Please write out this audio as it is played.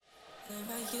Hey,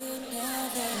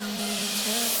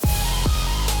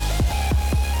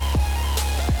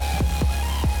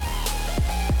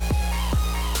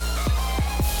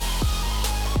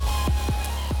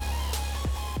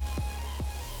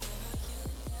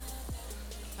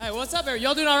 what's up, everybody?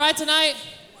 Y'all doing all right tonight?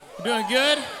 We're doing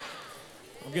good?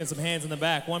 I'm getting some hands in the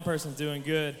back. One person's doing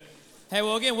good. Hey,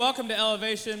 well, again, welcome to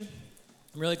Elevation.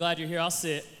 I'm really glad you're here. I'll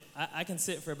sit. I can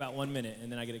sit for about 1 minute,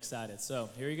 and then I get excited. So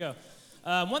here you go.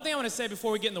 One thing I want to say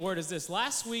before we get in the Word is this.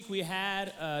 Last week, we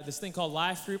had this thing called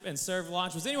Life Group and Serve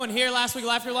Launch. Was anyone here last week,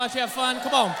 Life Group Launch? You have fun?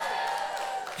 Come on.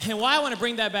 And why I want to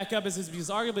bring that back up is because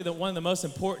arguably one of the most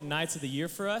important nights of the year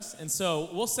for us. And so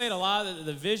we'll say it a lot, that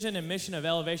the vision and mission of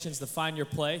Elevation is to find your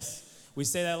place. We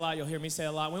say that a lot. You'll hear me say it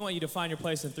a lot. We want you to find your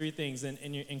place in three things: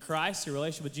 in Christ, your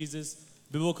relationship with Jesus,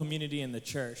 biblical community, and the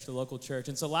church, the local church.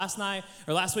 And so last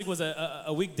week was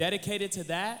a week dedicated to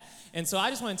that. And so I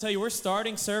just want to tell you, we're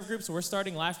starting serve groups, we're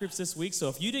starting life groups this week. So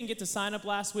if you didn't get to sign up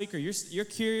last week, or you're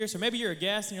curious, or maybe you're a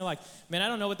guest and you're like, man, I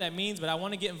don't know what that means, but I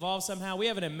want to get involved somehow, we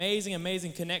have an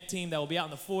amazing Connect team that will be out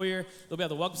in the foyer. They'll be at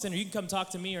the Welcome Center. You can come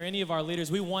talk to me or any of our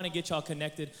leaders. We want to get y'all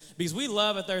connected because we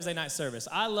love a Thursday night service.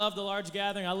 I love the large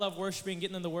gathering. I love worshiping,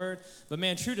 getting in the Word. But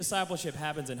man, true discipleship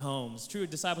happens in homes. True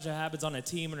discipleship happens on a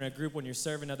team or in a group when you're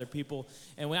serving other people.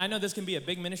 And I know this can be a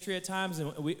big ministry at times,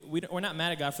 and we're not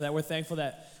mad at God for that. We're thankful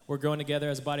that we're growing together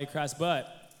as a body of Christ,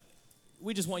 but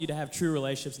we just want you to have true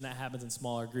relationships, and that happens in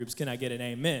smaller groups. Can I get an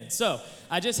amen? So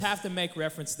I just have to make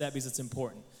reference to that because it's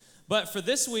important. But for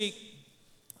this week,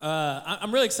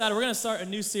 I'm really excited. We're going to start a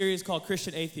new series called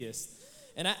Christian Atheist.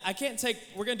 And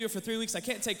we're going to do it for 3 weeks. I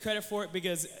can't take credit for it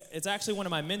because it's actually one of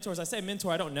my mentors. I say mentor,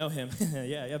 I don't know him.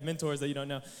 Yeah, you have mentors that you don't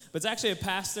know. But it's actually a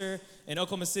pastor in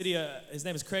Oklahoma City. His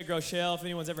name is Craig Groeschel. If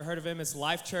anyone's ever heard of him, it's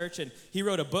Life Church. And he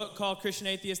wrote a book called Christian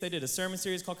Atheist. They did a sermon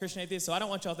series called Christian Atheist. So I don't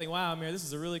want y'all to think, wow, Amir, this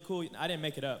is a really cool, I didn't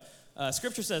make it up.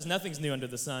 Scripture says nothing's new under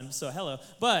the sun, so hello.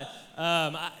 But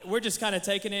we're just kind of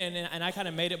taking it, and I kind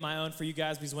of made it my own for you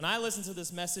guys because when I listen to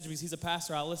this message, because he's a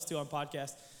pastor I listen to on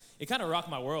podcast, it kind of rocked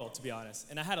my world, to be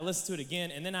honest. And I had to listen to it again,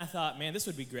 and then I thought, man, this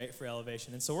would be great for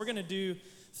Elevation. And so we're going to do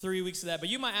 3 weeks of that. But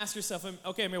you might ask yourself,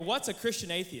 okay, Amir, what's a Christian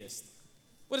atheist?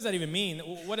 What does that even mean?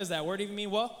 What does that word even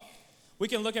mean? Well, we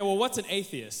can look at, what's an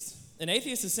atheist? An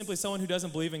atheist is simply someone who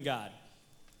doesn't believe in God.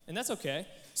 And that's okay.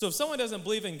 So if someone doesn't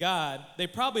believe in God, they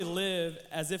probably live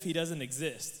as if he doesn't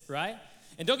exist, right?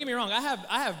 And don't get me wrong, I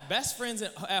have best friends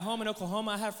at home in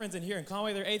Oklahoma. I have friends in here in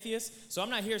Conway, they're atheists. So I'm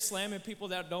not here slamming people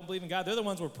that don't believe in God. They're the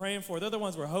ones we're praying for. They're the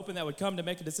ones we're hoping that would come to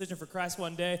make a decision for Christ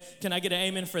one day. Can I get an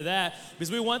amen for that?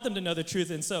 Because we want them to know the truth.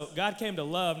 And so God came to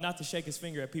love, not to shake his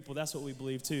finger at people. That's what we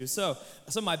believe too. So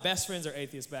some of my best friends are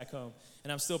atheists back home,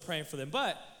 and I'm still praying for them.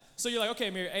 So you're like, okay,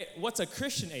 Amir, what's a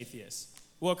Christian atheist?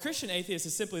 Well, a Christian atheist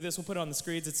is simply this. We'll put it on the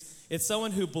screens. It's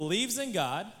someone who believes in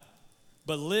God,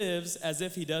 but lives as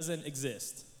if he doesn't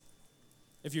exist.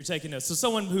 If you're taking notes. So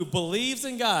someone who believes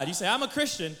in God. You say, I'm a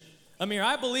Christian. Amir,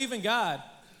 I believe in God.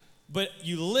 But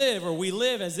we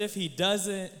live as if he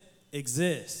doesn't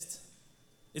exist.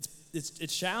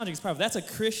 It's challenging. It's powerful. That's a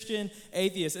Christian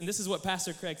atheist. And this is what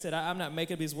Pastor Craig said. I'm not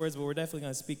making up these words, but we're definitely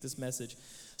going to speak this message.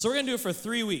 So we're going to do it for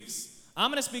 3 weeks. I'm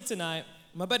going to speak tonight.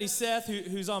 My buddy Seth,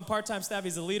 who's on part-time staff,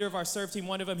 he's the leader of our serve team,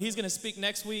 one of them. He's going to speak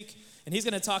next week, and he's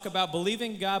going to talk about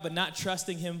believing God but not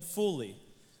trusting him fully.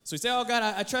 So we say, oh, God,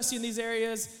 I trust you in these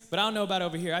areas, but I don't know about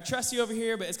over here. I trust you over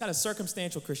here, but it's kind of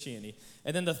circumstantial Christianity.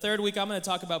 And then the third week, I'm going to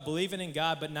talk about believing in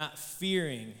God but not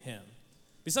fearing him.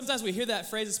 Because sometimes we hear that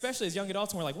phrase, especially as young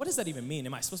adults, and we're like, what does that even mean?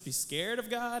 Am I supposed to be scared of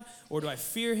God, or do I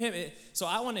fear him? So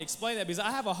I want to explain that because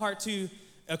I have a heart to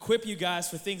equip you guys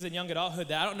for things in young adulthood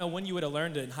that I don't know when you would have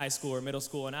learned it in high school or middle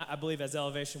school. And I believe as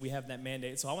Elevation, we have that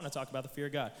mandate. So I want to talk about the fear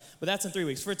of God. But that's in 3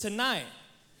 weeks. For tonight,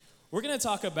 we're going to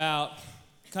talk about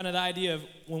kind of the idea of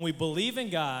when we believe in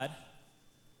God,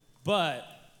 but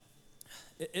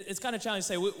it's kind of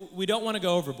challenging to say we don't want to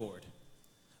go overboard.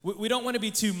 We don't want to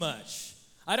be too much.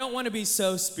 I don't want to be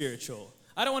so spiritual.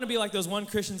 I don't want to be like those one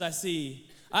Christians I see.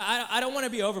 I don't want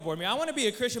to be overboard. I mean, I want to be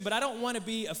a Christian, but I don't want to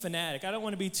be a fanatic. I don't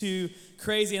want to be too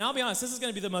crazy. And I'll be honest, this is going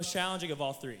to be the most challenging of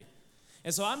all three.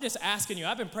 And so I'm just asking you,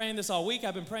 I've been praying this all week.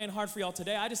 I've been praying hard for y'all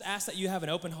today. I just ask that you have an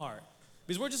open heart.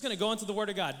 Because we're just going to go into the Word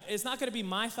of God. It's not going to be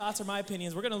my thoughts or my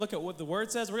opinions. We're going to look at what the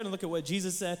Word says. We're going to look at what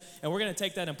Jesus said. And we're going to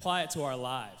take that and apply it to our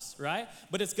lives, right?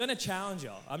 But it's going to challenge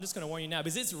y'all. I'm just going to warn you now.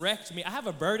 Because it's wrecked me. I have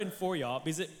a burden for y'all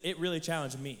because it really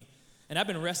challenged me. And I've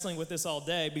been wrestling with this all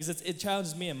day because it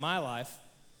challenges me in my life.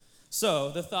 So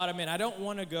the thought, I don't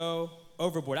want to go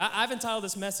overboard. I've entitled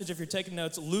this message, if you're taking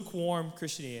notes, Lukewarm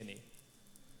Christianity.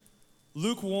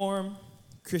 Lukewarm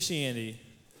Christianity.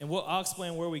 And I'll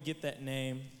explain where we get that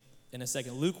name in a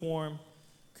second. Lukewarm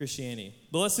Christianity.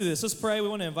 But let's do this. Let's pray. We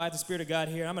want to invite the Spirit of God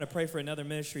here. I'm going to pray for another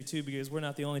ministry too, because we're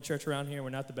not the only church around here. We're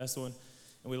not the best one.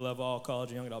 And we love all college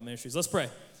and young adult ministries. Let's pray.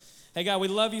 Hey, God, we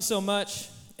love you so much.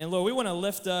 And Lord, we want to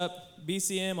lift up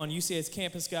BCM on UCA's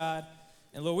campus, God.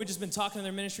 And Lord, we've just been talking to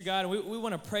their ministry, God, and we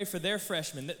want to pray for their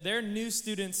freshmen, their new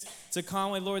students to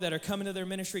Conway, Lord, that are coming to their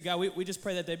ministry, God. We just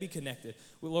pray that they be connected.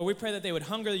 Lord, we pray that they would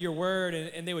hunger your word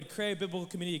and they would crave biblical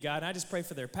community, God. And I just pray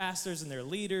for their pastors and their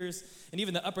leaders and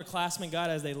even the upperclassmen, God,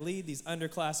 as they lead these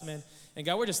underclassmen. And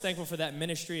God, we're just thankful for that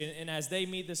ministry. And as they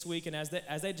meet this week and as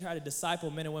they try to disciple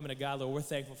men and women of God, Lord, we're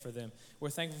thankful for them.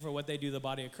 We're thankful for what they do, the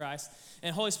body of Christ.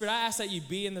 And Holy Spirit, I ask that you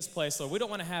be in this place, Lord. We don't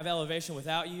want to have Elevation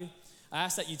without you. I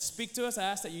ask that you'd speak to us. I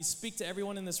ask that you'd speak to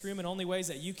everyone in this room in only ways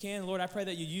that you can. Lord, I pray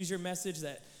that you use your message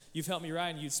that you've helped me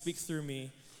write and you'd speak through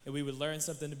me and we would learn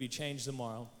something to be changed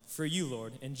tomorrow. For you,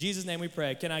 Lord. In Jesus' name we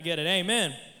pray. Can I get it?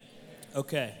 Amen.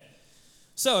 Okay.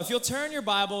 So if you'll turn your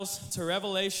Bibles to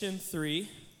Revelation 3,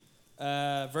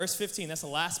 verse 15. That's the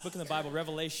last book in the Bible,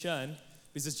 Revelation.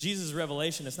 Because it's Jesus'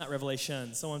 revelation. It's not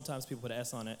revelation. Sometimes people put an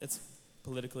S on it. It's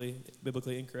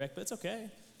biblically incorrect, but it's okay.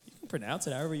 You can pronounce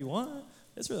it however you want.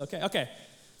 It's really okay. Okay,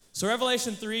 so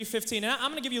Revelation 3:15, and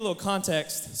I'm going to give you a little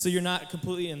context so you're not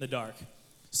completely in the dark.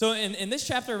 So in this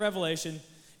chapter of Revelation,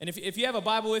 and if you have a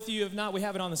Bible with you, if not, we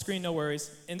have it on the screen, no worries.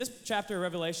 In this chapter of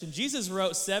Revelation, Jesus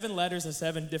wrote 7 letters to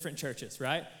 7 different churches,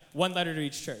 right? 1 letter to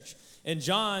each church. And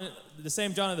John, the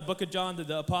same John in the book of John,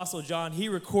 the Apostle John, he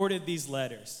recorded these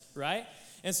letters, right?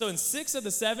 And so in 6 of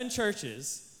the 7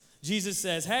 churches, Jesus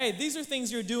says, hey, these are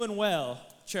things you're doing well,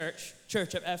 church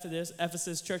of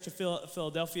Ephesus, church of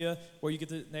Philadelphia, where you get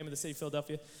the name of the city,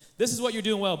 Philadelphia. This is what you're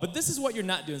doing well, but this is what you're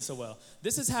not doing so well.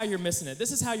 This is how you're missing it.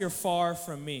 This is how you're far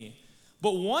from me.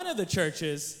 But one of the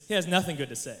churches, he has nothing good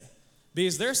to say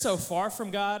because they're so far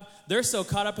from God. They're so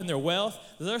caught up in their wealth.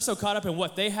 They're so caught up in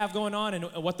what they have going on and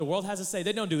what the world has to say.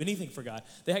 They don't do anything for God.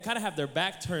 They kind of have their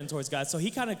back turned towards God. So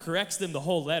he kind of corrects them the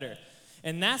whole letter.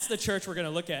 And that's the church we're going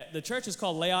to look at. The church is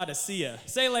called Laodicea.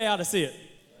 Say Laodicea.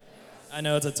 I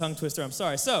know it's a tongue twister. I'm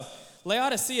sorry. So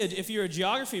Laodicea, if you're a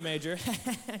geography major,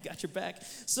 got your back.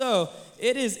 So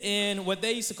it is in what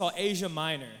they used to call Asia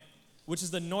Minor, which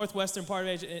is the northwestern part of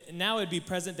Asia. Now it would be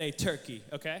present-day Turkey,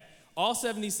 okay? All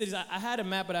 70 cities. I had a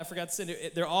map, but I forgot to send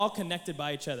it. They're all connected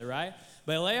by each other, right?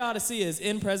 But Laodicea is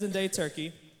in present-day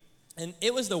Turkey, and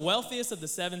it was the wealthiest of the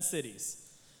 7 cities.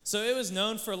 So it was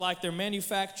known for, like, their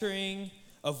manufacturing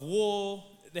of wool.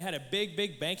 They had a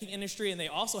big banking industry, and they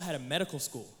also had a medical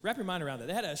school. Wrap your mind around that.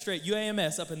 They had a straight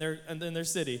UAMS up in their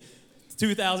city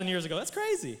 2,000 years ago. That's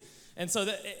crazy. And so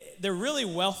they're really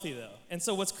wealthy, though. And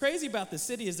so what's crazy about the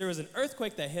city is there was an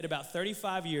earthquake that hit about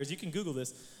 35 years, you can Google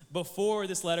this, before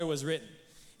this letter was written.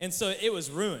 And so it was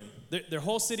ruined. Their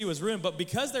whole city was ruined. But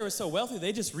because they were so wealthy,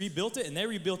 they just rebuilt it, and they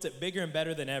rebuilt it bigger and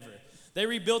better than ever. They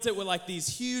rebuilt it with, like, these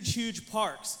huge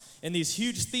parks and these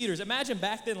huge theaters. Imagine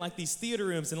back then, like, these theater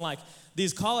rooms and, like,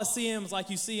 these coliseums like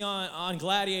you see on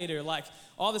Gladiator, like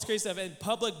all this crazy stuff. And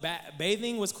public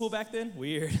bathing was cool back then.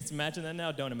 Weird. Imagine that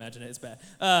now. Don't imagine it. It's bad.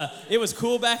 It was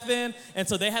cool back then. And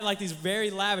so they had like these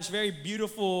very lavish, very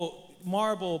beautiful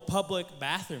marble public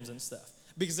bathrooms and stuff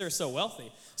because they're so wealthy.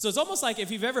 So it's almost like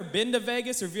if you've ever been to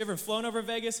Vegas or if you've ever flown over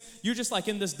Vegas, you're just like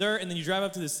in this dirt and then you drive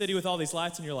up to the city with all these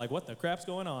lights and you're like, what the crap's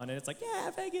going on? And it's like, yeah,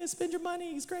 Vegas, spend your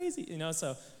money. It's crazy. You know,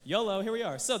 so YOLO, here we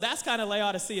are. So that's kind of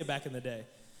Laodicea back in the day.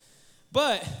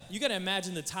 But you got to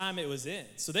imagine the time it was in.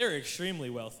 So they were extremely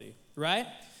wealthy, right?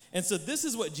 And so this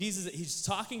is what he's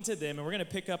talking to them, and we're going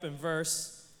to pick up in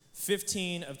verse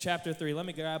 15 of chapter 3. Let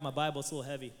me grab my Bible. It's a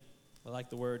little heavy. I like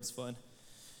the word. It's fun.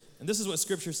 And this is what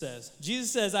Scripture says.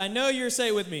 Jesus says, I know you're, say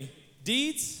it with me,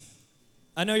 deeds.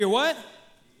 I know you're what?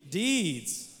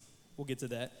 Deeds. We'll get to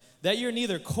that. That you're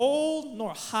neither cold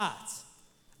nor hot.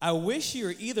 I wish you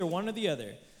were either one or the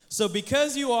other. So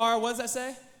because you are, what does that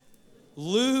say?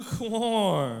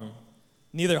 Lukewarm,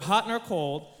 neither hot nor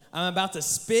cold, I'm about to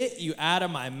spit you out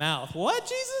of my mouth. What,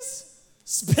 Jesus?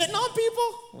 Spitting on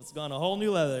people? It's gone a whole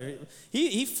new level.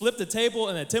 He flipped a table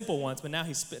in a temple once, but now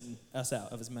he's spitting us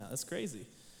out of his mouth. That's crazy.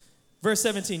 Verse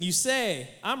 17, you say,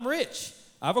 I'm rich.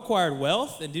 I've acquired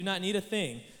wealth and do not need a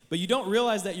thing. But you don't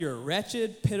realize that you're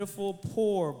wretched, pitiful,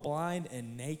 poor, blind,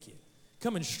 and naked.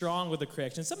 Coming strong with the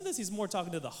correction. Some of this he's more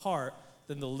talking to the heart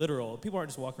than the literal. People aren't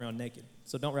just walking around naked.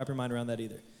 So don't wrap your mind around that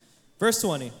either. Verse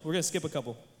 20, we're going to skip a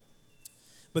couple.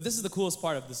 But this is the coolest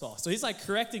part of this all. So he's like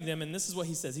correcting them, and this is what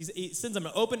he says. He sends them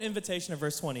an open invitation in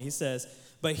verse 20. He says,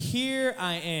 but here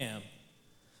I am.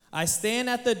 I stand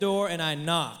at the door and I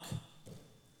knock.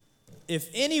 If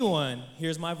anyone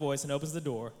hears my voice and opens the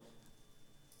door,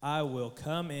 I will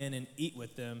come in and eat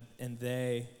with them and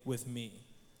they with me.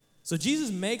 So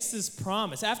Jesus makes this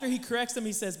promise. After he corrects them,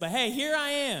 he says, but hey, here I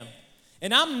am,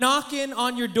 and I'm knocking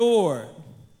on your door.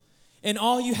 And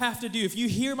all you have to do, if you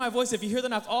hear my voice, if you hear the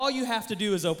knock, all you have to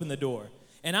do is open the door.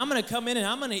 And I'm going to come in and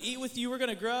I'm going to eat with you. We're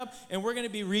going to grub and we're going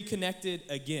to be reconnected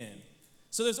again.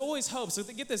 So there's always hope. So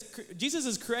get this, Jesus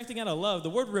is correcting out of love.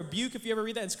 The word rebuke, if you ever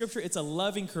read that in Scripture, it's a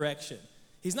loving correction.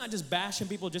 He's not just bashing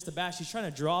people just to bash. He's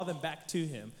trying to draw them back to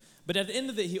him. But at the end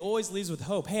of it, he always leaves with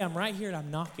hope. Hey, I'm right here and I'm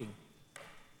knocking.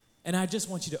 And I just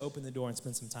want you to open the door and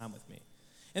spend some time with me.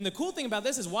 And the cool thing about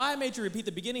this is why I made you repeat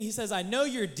the beginning. He says, I know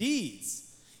your deeds.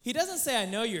 He doesn't say, I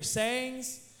know your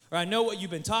sayings, or I know what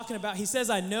you've been talking about. He says,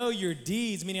 I know your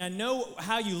deeds, meaning I know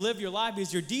how you live your life,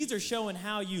 because your deeds are showing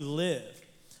how you live.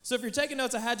 So if you're taking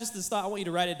notes, I had just this thought. I want you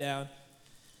to write it down.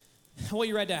 I want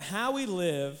you to write down, how we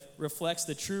live reflects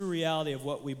the true reality of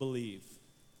what we believe.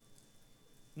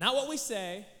 Not what we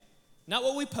say, not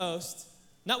what we post,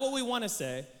 not what we want to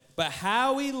say, but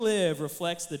how we live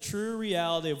reflects the true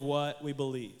reality of what we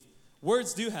believe.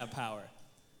 Words do have power.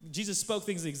 Jesus spoke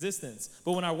things into existence,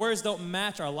 but when our words don't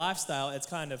match our lifestyle, it's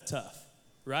kind of tough,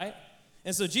 right?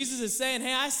 And so Jesus is saying,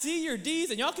 hey, I see your deeds,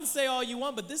 and y'all can say all you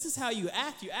want, but this is how you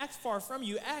act. You act far from,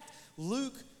 you act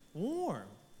lukewarm.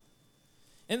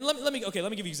 And let me give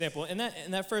you an example. In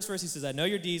that first verse, he says, I know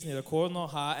your deeds, neither cold nor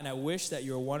hot, and I wish that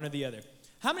you were one or the other.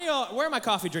 How many of y'all, where are my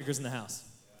coffee drinkers in the house?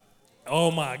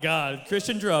 Oh my God,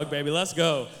 Christian drug, baby, let's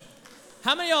go.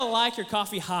 How many of y'all like your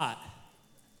coffee hot?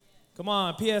 Come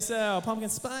on, PSL, pumpkin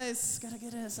spice, gotta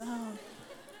get us out.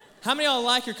 How many of y'all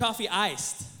like your coffee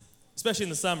iced? Especially in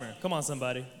the summer. Come on,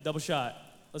 somebody, double shot.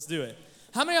 Let's do it.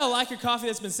 How many of y'all like your coffee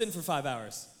that's been sitting for 5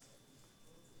 hours?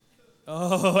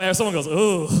 Oh, someone goes,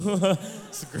 ooh,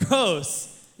 it's gross.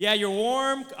 Yeah, your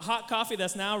warm, hot coffee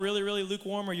that's now really, really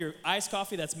lukewarm, or your iced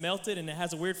coffee that's melted and it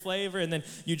has a weird flavor, and then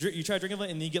you try drinking it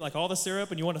and you get like all the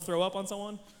syrup and you want to throw up on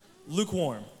someone?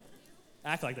 Lukewarm.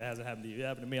 Act like that hasn't happened to you. It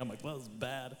happened to me. I'm like, well, this is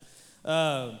bad.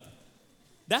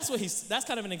 That's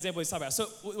kind of an example he's talking about. So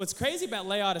what's crazy about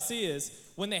Laodicea is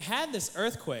when they had this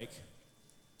earthquake,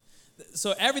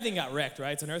 so everything got wrecked,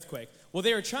 right? It's an earthquake. Well,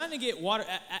 they were trying to get water.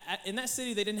 In that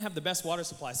city, they didn't have the best water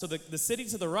supply. So the city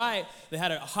to the right, they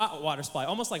had a hot water supply,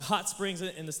 almost like hot springs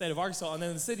in the state of Arkansas. And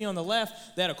then the city on the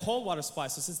left, they had a cold water supply.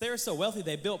 So since they were so wealthy,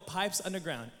 they built pipes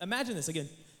underground. Imagine this, again,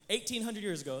 1,800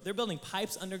 years ago, they're building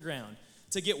pipes underground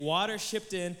to get water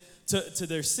shipped in to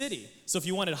their city. So if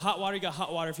you wanted hot water, you got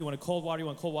hot water. If you wanted cold water, you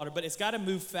want cold water. But it's got to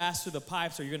move fast through the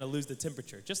pipes or you're going to lose the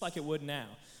temperature, just like it would now.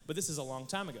 But this is a long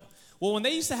time ago. Well, when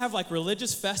they used to have like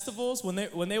religious festivals, when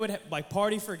they would like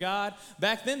party for God,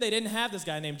 back then they didn't have this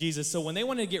guy named Jesus. So when they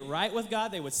wanted to get right with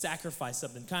God, they would sacrifice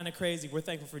something kind of crazy. We're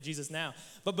thankful for Jesus now.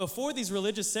 But before these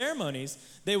religious ceremonies,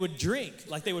 they would drink,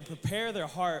 like they would prepare their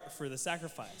heart for the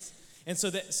sacrifice. And so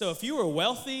if you were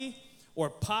wealthy or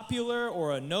popular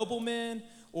or a nobleman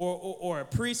or a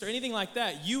priest or anything like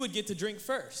that, you would get to drink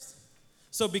first.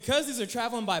 So because these are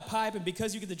traveling by pipe and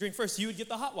because you get to drink first, you would get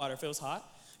the hot water if it was hot.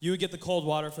 You would get the cold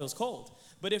water if it was cold.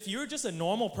 But if you're just a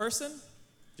normal person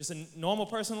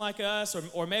like us,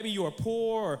 or maybe you were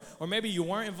poor, or maybe you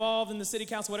weren't involved in the city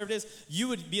council, whatever it is, you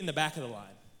would be in the back of the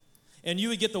line. And you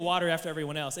would get the water after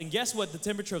everyone else. And guess what the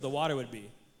temperature of the water would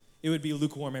be? It would be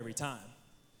lukewarm every time.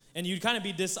 And you'd kind of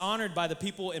be dishonored by the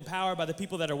people in power, by the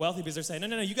people that are wealthy, because they're saying,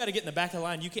 no, you got to get in the back of the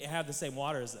line. You can't have the same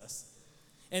water as us.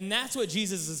 And that's what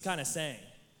Jesus is kind of saying.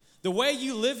 The way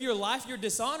you live your life, you're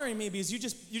dishonoring me because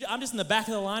I'm just in the back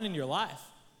of the line in your life.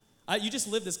 You just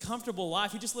live this comfortable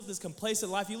life. You just live this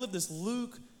complacent life. You live this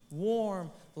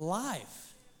lukewarm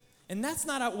life. And that's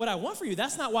not what I want for you.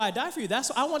 That's not why I died for you.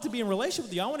 I want to be in relationship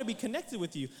with you. I want to be connected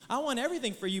with you. I want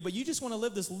everything for you, but you just want to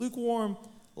live this lukewarm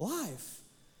life.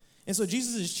 And so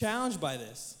Jesus is challenged by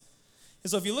this. And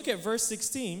so if you look at verse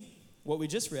 16, what we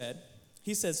just read,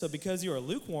 he says, so because you are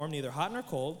lukewarm, neither hot nor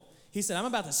cold, he said, I'm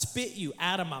about to spit you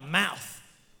out of my mouth.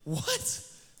 What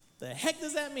the heck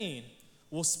does that mean?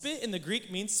 Well, spit in the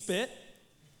Greek means spit.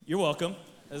 You're welcome.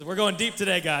 We're going deep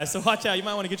today, guys, so watch out. You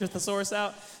might want to get your thesaurus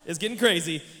out. It's getting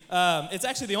crazy. It's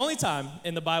actually the only time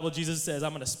in the Bible Jesus says,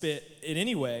 I'm going to spit in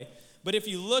any way. But if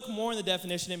you look more in the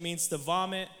definition, it means to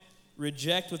vomit,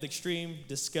 reject with extreme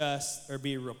disgust, or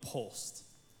be repulsed.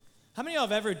 How many of y'all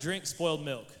have ever drank spoiled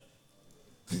milk?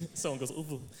 Someone goes,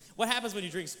 ooh. What happens when you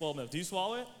drink spoiled milk? Do you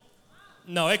swallow it?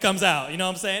 No, it comes out. You know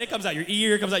what I'm saying? It comes out your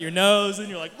ear, it comes out your nose, and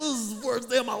you're like, this is the worst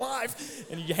day of my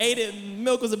life. And you hate it, and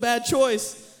milk was a bad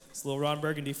choice. It's a little Ron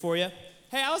Burgundy for you.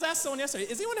 Hey, I was asking someone yesterday,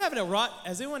 has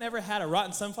anyone ever had a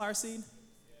rotten sunflower seed?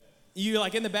 You're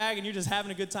like in the bag, and you're just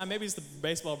having a good time. Maybe it's the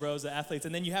baseball bros, the athletes,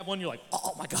 and then you have one, you're like,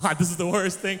 oh my God, this is the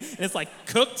worst thing. And it's like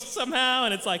cooked somehow,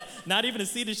 and it's like not even a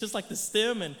seed, it's just like the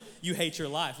stem, and you hate your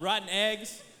life. Rotten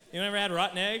eggs. Anyone ever had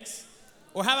rotten eggs?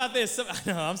 Or how about this?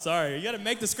 No, I'm sorry. You got to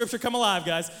make the scripture come alive,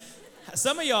 guys.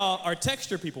 Some of y'all are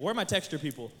texture people. Where are my texture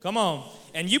people? Come on.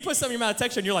 And you put something in your mouth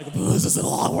texture, and you're like, this is the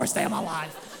worst day of my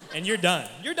life. And you're done.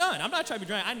 You're done. I'm not trying to be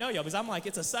drunk. I know y'all because I'm like,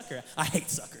 it's a sucker. I hate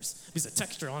suckers. Because the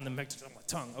texture on my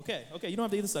tongue. Okay, you don't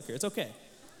have to eat the sucker. It's okay.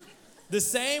 The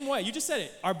same way, you just said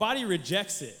it, our body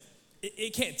rejects it.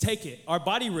 It can't take it. Our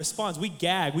body responds. We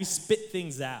gag. We spit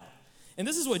things out. And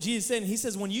this is what Jesus said. He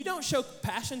says, when you don't show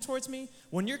passion towards me,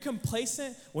 when you're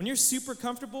complacent, when you're super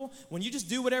comfortable, when you just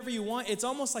do whatever you want, it's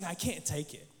almost like I can't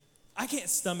take it. I can't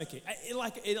stomach it.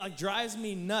 It drives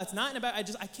me nuts. Not in about,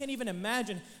 I can't even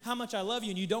imagine how much I love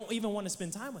you and you don't even want to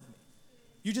spend time with me.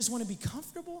 You just want to be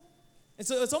comfortable. And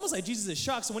so it's almost like Jesus is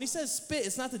shocked. So when he says spit,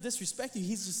 it's not to disrespect you.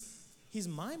 He's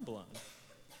mind blown.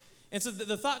 And so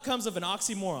the thought comes of an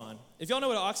oxymoron. If y'all know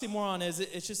what an oxymoron is,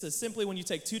 it's just simply when you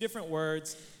take two different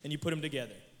words and you put them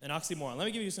together. An oxymoron. Let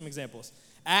me give you some examples.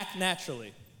 Act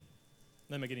naturally.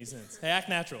 Doesn't make any sense. Hey, act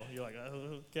natural. You're like,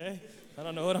 okay. I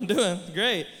don't know what I'm doing.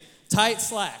 Great. Tight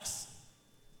slacks.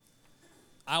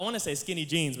 I want to say skinny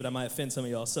jeans, but I might offend some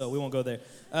of y'all, so we won't go there.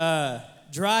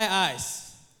 Dry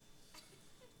ice.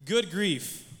 Good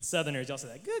grief. Southerners, y'all say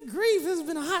that. Good grief, it's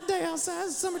been a hot day outside.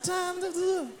 It's summertime.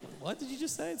 What did you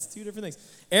just say? It's two different things.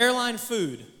 Airline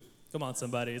food. Come on,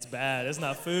 somebody. It's bad. It's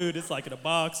not food. It's like in a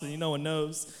box, and no one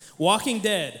knows. Walking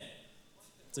Dead.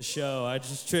 It's a show. I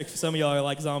just tricked. Some of y'all are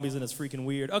like zombies, and it's freaking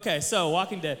weird. Okay, so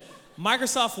Walking Dead.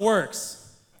 Microsoft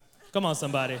Works. Come on,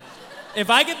 somebody.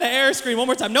 If I get the error screen one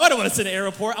more time, no, I don't want to send an error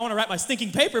report. I want to write my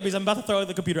stinking paper because I'm about to throw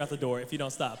the computer out the door if you don't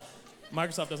stop.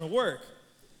 Microsoft doesn't work.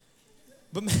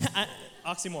 But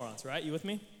oxymorons, right? You with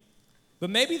me? But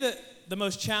maybe the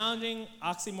most challenging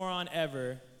oxymoron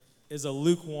ever is a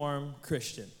lukewarm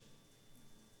Christian.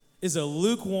 Is a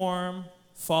lukewarm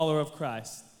follower of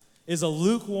Christ. Is a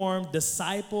lukewarm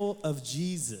disciple of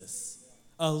Jesus.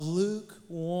 A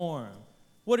lukewarm.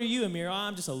 What are you, Amir? Oh,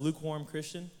 I'm just a lukewarm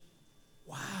Christian.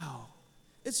 Wow.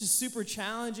 It's just super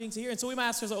challenging to hear. And so we might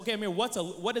ask ourselves, okay, Amir, what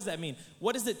does that mean?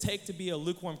 What does it take to be a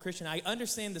lukewarm Christian? I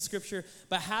understand the scripture,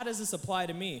 but how does this apply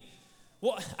to me?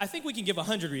 Well, I think we can give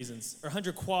 100 reasons or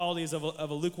 100 qualities of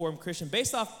a lukewarm Christian.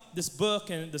 Based off this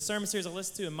book and the sermon series I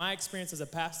listened to and my experience as a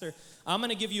pastor, I'm going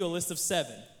to give you a list of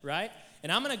 7, right?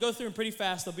 And I'm going to go through them pretty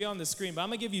fast. They'll be on the screen, but I'm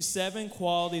going to give you 7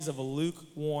 qualities of a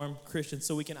lukewarm Christian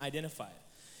so we can identify it.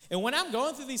 And when I'm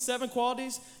going through these 7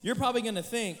 qualities, you're probably going to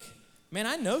think, man,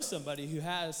 I know somebody who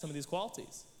has some of these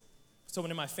qualities.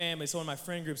 Someone in my family, someone in my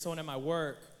friend group, someone at my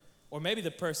work, or maybe the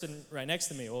person right next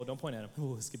to me. Oh, don't point at him.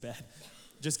 Oh, let's get bad.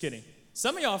 Just kidding.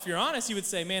 Some of y'all, if you're honest, you would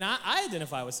say, man, I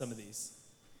identify with some of these.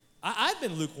 I've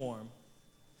been lukewarm.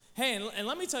 Hey, and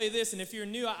let me tell you this, and if you're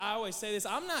new, I always say this.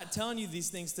 I'm not telling you these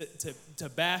things to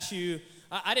bash you.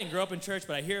 I didn't grow up in church,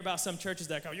 but I hear about some churches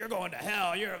that go, you're going to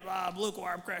hell, you're a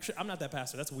lukewarm Christian. I'm not that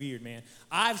pastor. That's weird, man.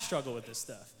 I've struggled with this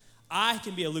stuff. I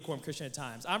can be a lukewarm Christian at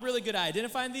times. I'm really good at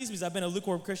identifying these because I've been a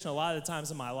lukewarm Christian a lot of the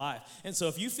times in my life. And so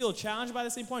if you feel challenged by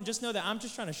the same point, just know that I'm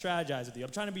just trying to strategize with you.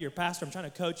 I'm trying to be your pastor. I'm trying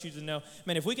to coach you to know,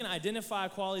 man, if we can identify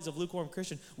qualities of lukewarm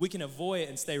Christian, we can avoid it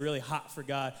and stay really hot for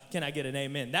God. Can I get an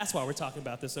amen? That's why we're talking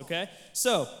about this, okay?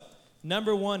 So,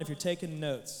 number 1, if you're taking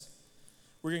notes,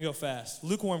 we're going to go fast.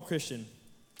 Lukewarm Christian.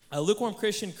 A lukewarm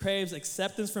Christian craves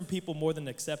acceptance from people more than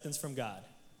acceptance from God.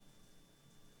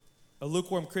 A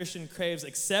lukewarm Christian craves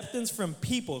acceptance from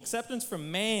people, acceptance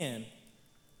from man,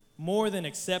 more than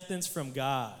acceptance from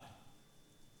God.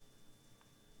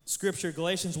 Scripture,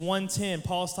 Galatians 1:10,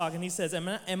 Paul's talking. He says,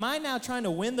 am I now trying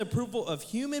to win the approval of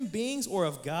human beings or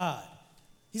of God?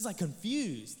 He's like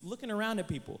confused, looking around at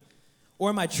people. Or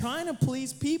am I trying to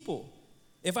please people?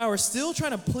 If I were still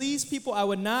trying to please people, I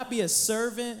would not be a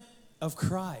servant of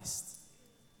Christ.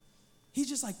 He's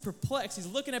just like perplexed. He's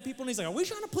looking at people and he's like, are we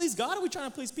trying to please God or are we trying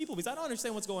to please people? Because I don't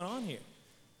understand what's going on here.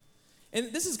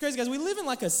 And this is crazy, guys. We live in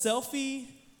like a selfie,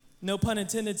 no pun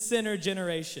intended, sinner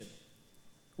generation.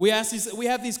 We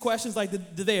have these questions like,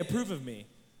 do they approve of me?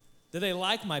 Do they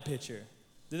like my picture?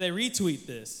 Do they retweet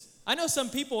this? I know some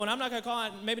people, and I'm not going to call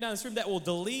out, maybe not in this room, that will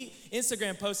delete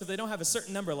Instagram posts if they don't have a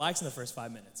certain number of likes in the first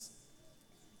 5 minutes.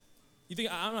 You think,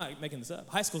 I'm not making this up.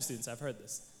 High school students, I've heard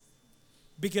this.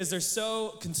 Because they're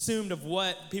so consumed of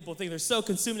what people think. They're so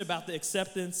consumed about the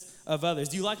acceptance of others.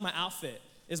 Do you like my outfit?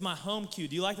 Is my home cute?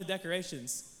 Do you like the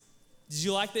decorations? Did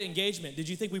you like the engagement? Did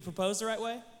you think we proposed the right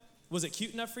way? Was it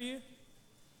cute enough for you?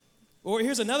 Or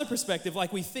here's another perspective.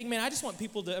 Like we think, man, I just want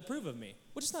people to approve of me,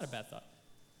 which is not a bad thought.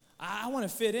 I want to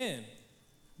fit in.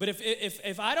 But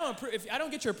if I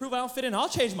don't get your approval, I don't fit in, I'll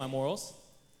change my morals.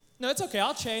 No, it's okay.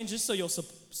 I'll change just so you'll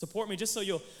support me, just so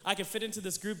I can fit into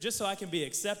this group, just so I can be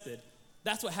accepted.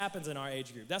 That's what happens in our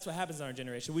age group. That's what happens in our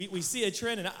generation. We see a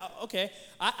trend, and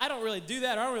I don't really do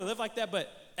that. I don't really live like that,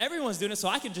 but everyone's doing it, so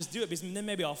I can just do it because then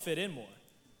maybe I'll fit in more.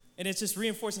 And it's just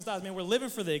reinforcing thoughts. Man, we're living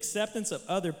for the acceptance of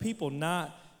other people,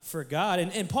 not for God.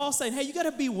 And Paul's saying, hey, you got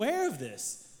to beware of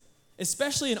this,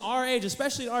 especially in our age,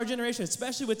 especially in our generation,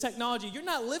 especially with technology. You're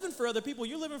not living for other people.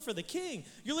 You're living for the King.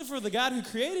 You're living for the God who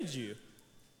created you.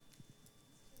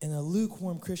 And a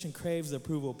lukewarm Christian craves the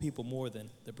approval of people more than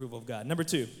the approval of God. Number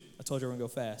 2, I told you we're going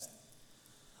to go fast.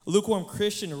 A lukewarm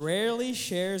Christian rarely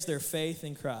shares their faith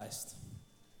in Christ.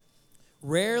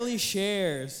 Rarely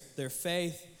shares their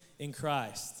faith in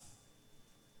Christ.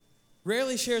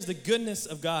 Rarely shares the goodness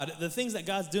of God, the things that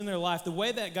God's doing in their life, the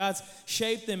way that God's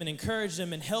shaped them and encouraged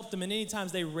them and helped them, and many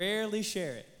times they rarely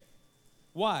share it.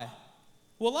 Why?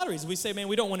 Well, a lot of reasons. We say, man,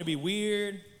 we don't want to be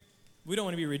weird. We don't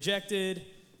want to be rejected.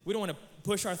 We don't want to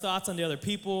push our thoughts onto other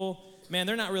people. Man,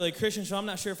 they're not really a Christian, so I'm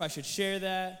not sure if I should share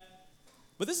that.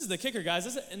 But this is the kicker, guys.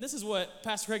 This is what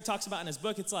Pastor Craig talks about in his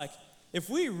book. It's like, if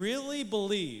we really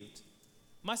believed,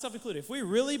 myself included, if we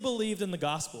really believed in the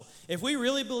gospel, if we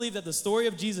really believed that the story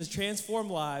of Jesus transformed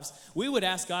lives, we would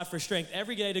ask God for strength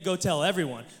every day to go tell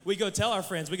everyone. We go tell our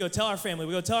friends, we go tell our family,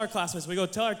 we go tell our classmates, we go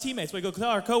tell our teammates, we go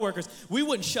tell our coworkers. We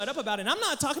wouldn't shut up about it. And I'm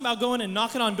not talking about going and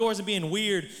knocking on doors and being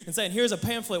weird and saying, here's a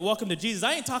pamphlet, welcome to Jesus.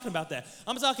 I ain't talking about that.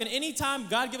 I'm talking anytime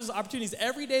God gives us opportunities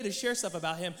every day to share stuff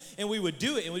about him, and we would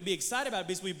do it, and we'd be excited about it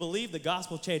because we believe the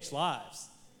gospel changed lives.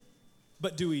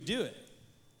 But do we do it?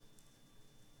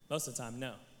 Most of the time,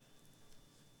 no.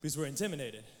 Because we're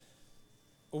intimidated,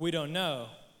 or we don't know.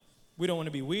 We don't want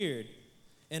to be weird.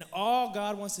 And all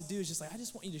God wants to do is just like, I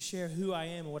just want you to share who I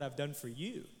am and what I've done for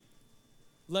you,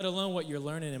 let alone what you're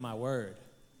learning in my word.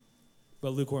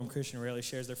 But lukewarm Christian rarely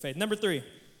shares their faith. Number 3,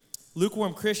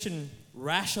 lukewarm Christian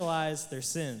rationalize their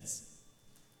sins.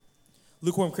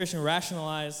 Lukewarm Christian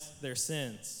rationalize their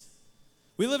sins.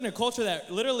 We live in a culture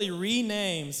that literally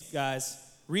renames, guys,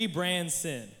 rebrands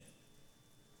sin.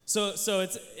 So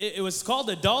it was called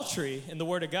adultery in the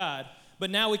Word of God, but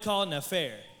now we call it an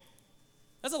affair.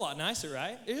 That's a lot nicer,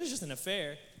 right? It was just an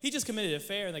affair. He just committed an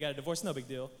affair and they got a divorce, no big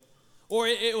deal. Or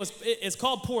it's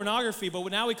called pornography, but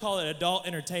now we call it adult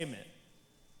entertainment.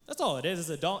 That's all it is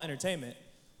adult entertainment.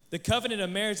 The covenant of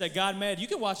marriage that God made, you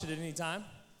can watch it at any time.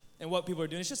 And what people are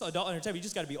doing, it's just adult entertainment. You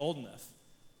just got to be old enough.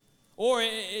 Or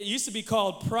it used to be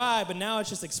called pride, but now it's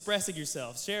just expressing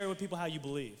yourself. Share with people how you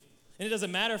believe. And it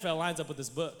doesn't matter if it lines up with this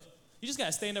book. You just got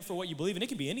to stand up for what you believe, and it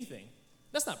can be anything.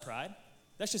 That's not pride.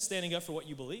 That's just standing up for what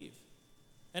you believe.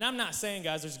 And I'm not saying,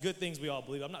 guys, there's good things we all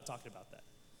believe. I'm not talking about that.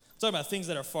 I'm talking about things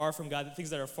that are far from God,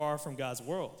 things that are far from God's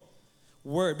word.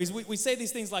 Because we say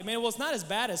these things like, man, well, it's not as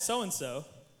bad as so-and-so.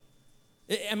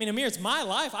 I mean, Amir, it's my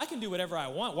life. I can do whatever I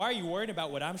want. Why are you worried about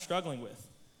what I'm struggling with?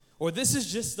 Or this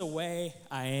is just the way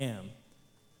I am.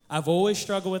 I've always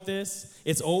struggled with this.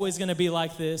 It's always going to be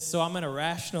like this, so I'm going to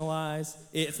rationalize.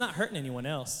 It's not hurting anyone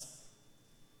else.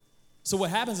 So what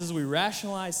happens is we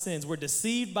rationalize sins. We're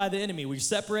deceived by the enemy. We're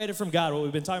separated from God, what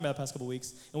we've been talking about the past couple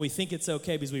weeks, and we think it's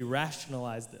okay because we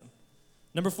rationalize them.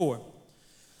 Number 4,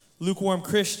 lukewarm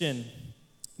Christian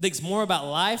thinks more about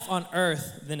life on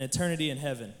earth than eternity in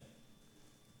heaven.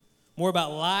 More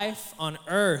about life on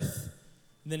earth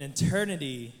than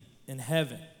eternity in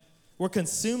heaven. We're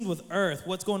consumed with earth,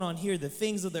 what's going on here, the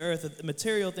things of the earth, the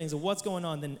material things of what's going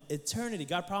on, then eternity.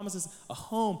 God promises a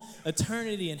home,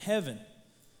 eternity in heaven.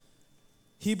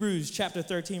 Hebrews chapter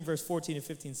 13, verse 14 and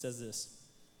 15 says this.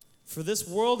 For this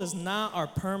world is not our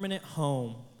permanent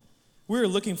home. We are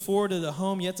looking forward to the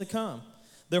home yet to come.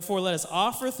 Therefore, let us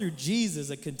offer through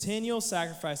Jesus a continual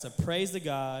sacrifice of praise to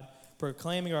God,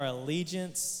 proclaiming our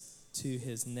allegiance to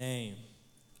his name.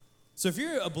 So if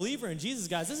you're a believer in Jesus,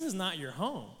 guys, this is not your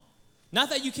home. Not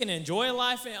that you can enjoy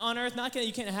life on earth, not that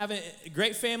you can have a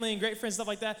great family and great friends, stuff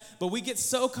like that, but we get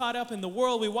so caught up in the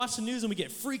world, we watch the news and we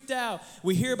get freaked out.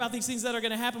 We hear about these things that are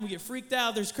going to happen, we get freaked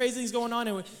out, there's crazy things going on,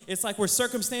 and it's like we're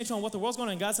circumstantial on what the world's going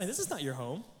on, and God's saying, this is not your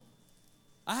home.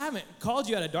 I haven't called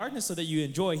you out of darkness so that you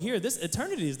enjoy here. This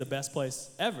eternity is the best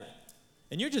place ever.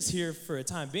 And you're just here for a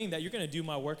time being that you're going to do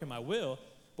my work and my will,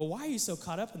 but why are you so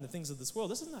caught up in the things of this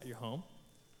world? This is not your home.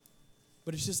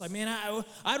 But it's just like, man,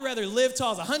 I'd rather live till I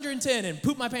was 110 and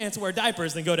poop my pants and wear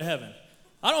diapers than go to heaven.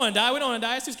 I don't want to die. We don't want to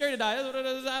die. It's too scary to die.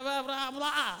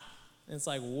 And it's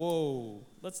like, whoa,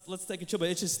 let's take a chill. But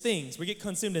it's just things. We get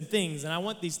consumed in things, and I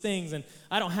want these things, and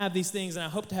I don't have these things, and I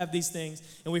hope to have these things.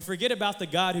 And we forget about the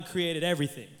God who created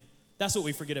everything. That's what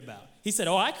we forget about. He said,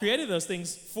 I created those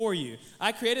things for you.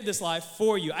 I created this life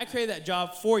for you. I created that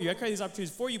job for you. I created these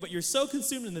opportunities for you, but you're so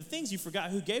consumed in the things, you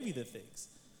forgot who gave you the things.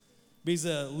 Because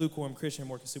a lukewarm Christian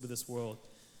more consumed with this world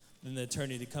than the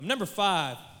eternity to come. Number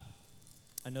 5,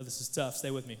 I know this is tough.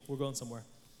 Stay with me. We're going somewhere.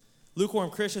 Lukewarm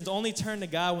Christians only turn to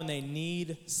God when they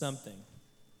need something.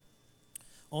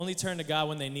 Only turn to God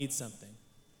when they need something.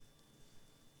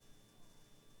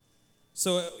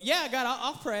 So, yeah, God,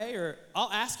 I'll pray or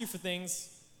I'll ask you for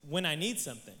things when I need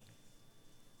something.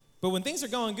 But when things are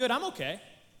going good, I'm okay.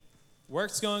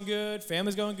 Work's going good,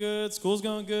 family's going good, school's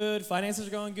going good, finances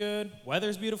are going good,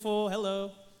 weather's beautiful,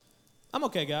 hello. I'm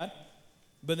okay, God.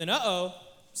 But then,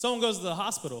 someone goes to the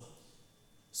hospital.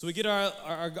 So we get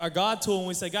our God tool and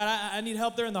we say, God, I need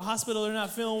help. They're in the hospital. They're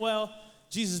not feeling well.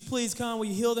 Jesus, please come. Will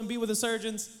you heal them? Be with the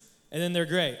surgeons. And then they're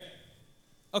great.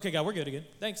 Okay, God, we're good again.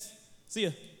 Thanks. See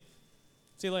you.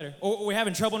 See you later. Or we're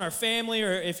having trouble in our family,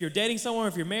 or if you're dating someone, or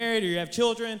if you're married, or you have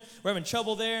children, we're having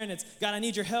trouble there, and it's, God, I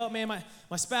need your help, man.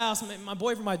 My spouse, my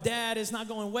boyfriend, my dad is not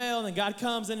going well, and then God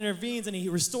comes and intervenes, and he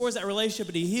restores that relationship,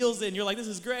 and he heals it, and you're like, this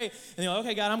is great. And you're like,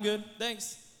 okay, God, I'm good.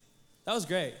 Thanks. That was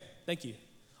great. Thank you.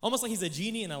 Almost like he's a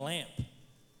genie in a lamp,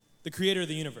 the creator of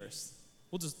the universe.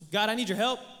 God, I need your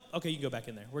help. Okay, you can go back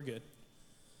in there. We're good.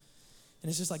 And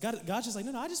it's just like, God's just like,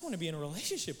 no, I just want to be in a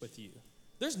relationship with you.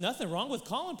 There's nothing wrong with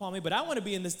calling upon me, but I want to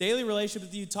be in this daily relationship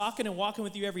with you, talking and walking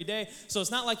with you every day. So it's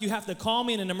not like you have to call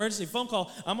me in an emergency phone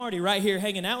call. I'm already right here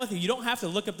hanging out with you. You don't have to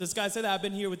look up the sky and say that I've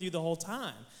been here with you the whole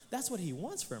time. That's what he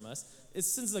wants from us. It's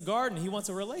since the garden, he wants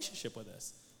a relationship with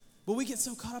us. But we get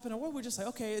so caught up in our world, we're just like,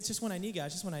 okay, it's just when I need God.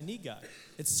 It's just when I need God.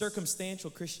 It's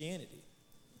circumstantial Christianity.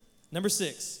 Number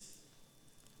 6,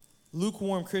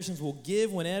 lukewarm Christians will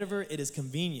give whenever it is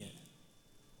convenient.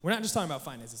 We're not just talking about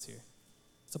finances here.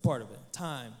 It's a part of it.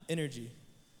 Time, energy.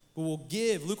 But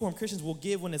lukewarm Christians will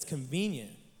give when it's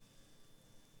convenient.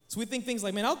 So we think things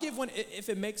like, man, I'll give when if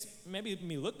it makes maybe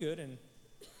me look good and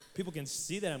people can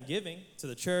see that I'm giving to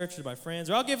the church or to my friends.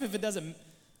 Or I'll give if it doesn't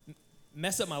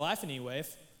mess up my life in any way.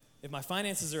 If my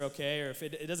finances are okay, or if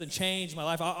it doesn't change my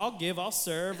life, I'll give, I'll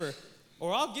serve,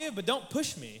 or I'll give, but don't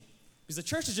push me. Because the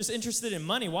church is just interested in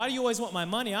money. Why do you always want my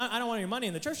money? I don't want your money,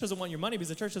 and the church doesn't want your money because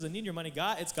the church doesn't need your money.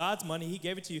 It's God's money. He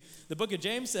gave it to you. The book of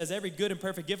James says every good and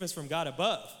perfect gift is from God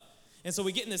above. And so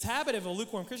we get in this habit of a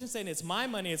lukewarm Christian saying it's my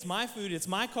money, it's my food, it's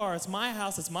my car, it's my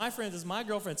house, it's my friends, it's my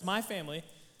girlfriend, it's my family.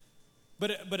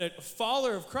 But a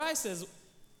follower of Christ says,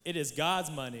 it is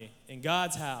God's money and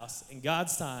God's house and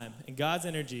God's time and God's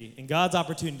energy and God's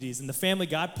opportunities and the family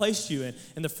God placed you in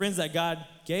and the friends that God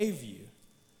gave you.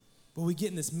 But we get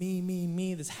in this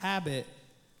me, this habit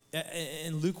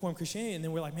in lukewarm Christianity, and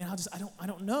then we're like, man, I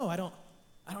don't know. I don't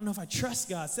know if I trust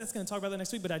God. Seth's going to talk about that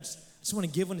next week, but I just want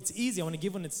to give when it's easy. I want to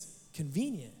give when it's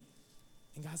convenient.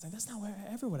 And God's like, that's not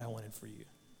ever what I wanted for you.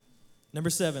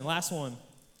 Number 7, last one.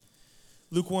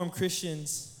 Lukewarm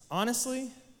Christians,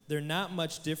 honestly, they're not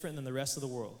much different than the rest of the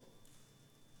world.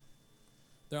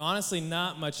 They're honestly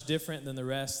not much different than the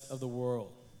rest of the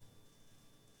world.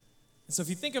 And so if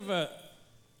you think of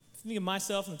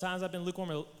myself and the times I've been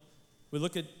lukewarm, we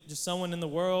look at just someone in the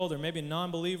world or maybe a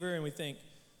non-believer and we think,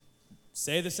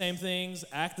 say the same things,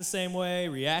 act the same way,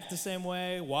 react the same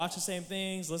way, watch the same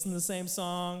things, listen to the same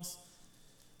songs,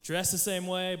 dress the same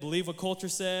way, believe what culture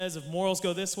says. If morals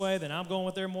go this way, then I'm going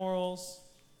with their morals.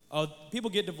 Oh, people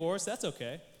get divorced, that's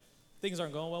okay. Things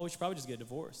aren't going well, we should probably just get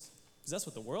divorced. Because that's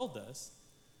what the world does.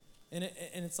 And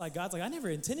it's like, God's like, I never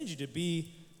intended you to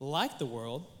be like the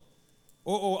world.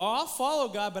 Or I'll follow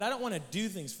God, but I don't want to do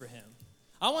things for him.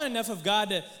 I want enough of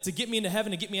God to get me into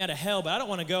heaven, to get me out of hell, but I don't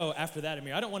want to go after that,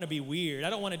 Amir. I don't want to be weird. I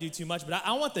don't want to do too much, but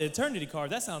I want the eternity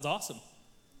card. That sounds awesome.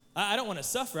 I don't want to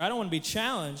suffer. I don't want to be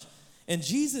challenged. And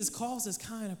Jesus calls this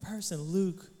kind of person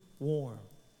lukewarm.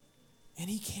 And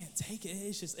he can't take it.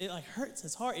 It like hurts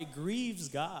his heart. It grieves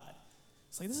God.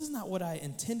 It's like, this is not what I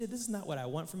intended. This is not what I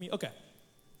want from you. Okay,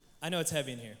 I know it's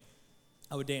heavy in here.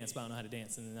 I would dance, but I don't know how to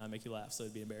dance, and then I'd make you laugh, so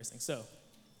it'd be embarrassing. So,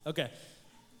 okay.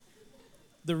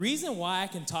 The reason why I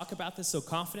can talk about this so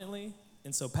confidently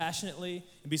and so passionately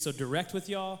and be so direct with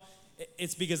y'all,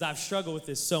 it's because I've struggled with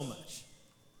this so much.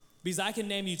 Because I can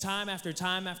name you time after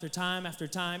time after time after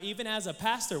time, even as a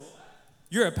pastor.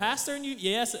 You're a pastor, and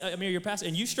yes, Amir, you're a pastor,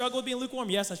 and you struggle with being lukewarm?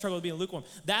 Yes, I struggle with being lukewarm.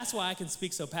 That's why I can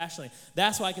speak so passionately.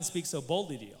 That's why I can speak so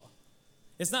boldly to y'all.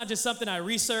 It's not just something I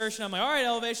research, and I'm like, all right,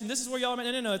 Elevation, this is where y'all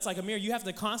are. No. It's like, Amir, you have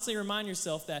to constantly remind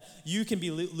yourself that you can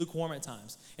be lukewarm at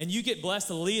times. And you get blessed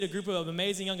to lead a group of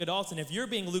amazing young adults, and if you're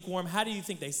being lukewarm, how do you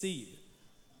think they see you?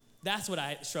 That's what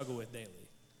I struggle with daily.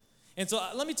 And so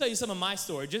let me tell you some of my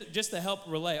story, just to help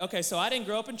relay. Okay, so I didn't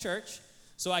grow up in church.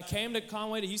 So I came to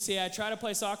Conway, to UCA. I tried to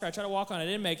play soccer. I tried to walk on. I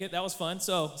didn't make it. That was fun.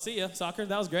 So see ya, soccer.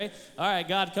 That was great. All right,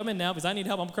 God, come in now because I need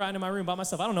help. I'm crying in my room by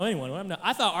myself. I don't know anyone.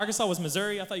 I thought Arkansas was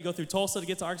Missouri. I thought you go through Tulsa to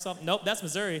get to Arkansas. Nope, that's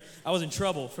Missouri. I was in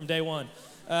trouble from day one.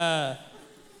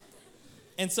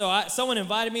 And so someone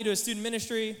invited me to a student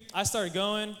ministry. I started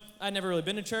going. I'd never really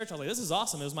been to church. I was like, this is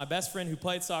awesome. It was my best friend who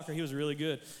played soccer. He was really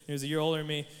good. He was a year older than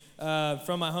me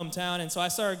from my hometown. And so I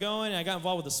started going, and I got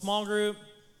involved with a small group.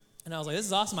 And I was like, this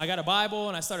is awesome. I got a Bible,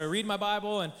 and I started reading my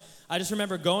Bible. And I just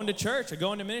remember going to church or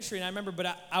going to ministry. And I remember,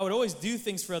 but I would always do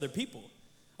things for other people.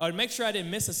 I would make sure I didn't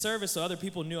miss a service so other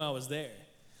people knew I was there.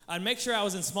 I'd make sure I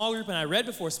was in small group and I read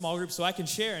before small group so I can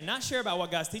share, and not share about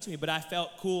what God's teaching me, but I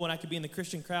felt cool when I could be in the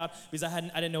Christian crowd because I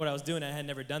didn't know what I was doing. I had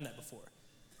never done that before.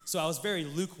 So I was very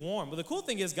lukewarm. But the cool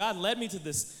thing is God led me to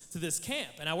this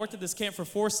camp, and I worked at this camp for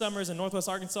 4 summers in Northwest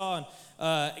Arkansas,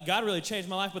 and God really changed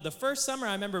my life. But the first summer,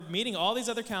 I remember meeting all these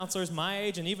other counselors, my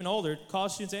age and even older,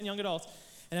 college students and young adults,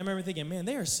 and I remember thinking, man,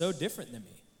 they are so different than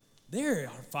me. They're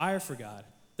on fire for God.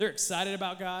 They're excited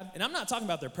about God, and I'm not talking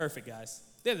about they're perfect, guys.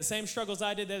 They had the same struggles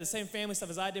I did. They had the same family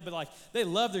stuff as I did, but like they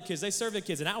love their kids. They serve their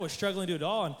kids, and I was struggling to do it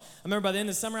all. And I remember by the end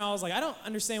of the summer, I was like, I don't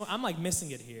understand. I'm like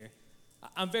missing it here.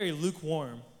 I'm very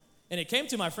lukewarm. And it came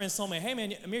to my friends told me, hey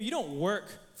man, Amir, you don't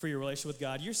work for your relationship with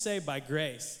God. You're saved by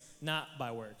grace, not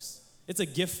by works. It's a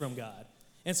gift from God.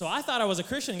 And so I thought I was a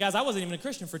Christian. Guys, I wasn't even a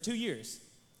Christian for 2 years.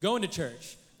 Going to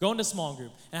church, going to small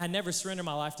group, and I never surrendered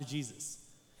my life to Jesus.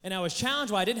 And I was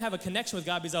challenged why I didn't have a connection with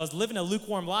God because I was living a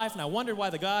lukewarm life, and I wondered why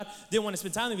the God didn't want to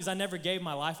spend time with me because I never gave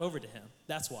my life over to him.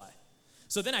 That's why.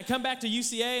 So then I come back to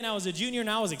UCA, and I was a junior, and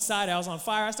I was excited. I was on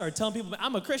fire. I started telling people,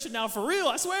 I'm a Christian now for real.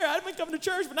 I swear, I've been coming to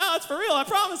church, but now it's for real. I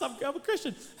promise I'm a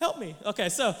Christian. Help me. Okay,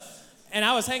 and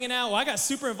I was hanging out. Well, I got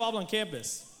super involved on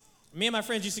campus. Me and my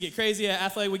friends used to get crazy at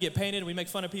Athletic. We get painted, and we make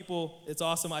fun of people. It's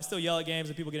awesome. I still yell at games,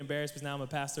 and people get embarrassed because now I'm a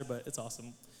pastor, but it's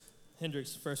awesome.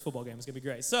 Hendrick's first football game is going to be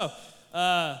great.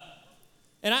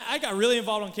 And I got really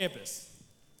involved on campus.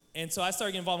 And so I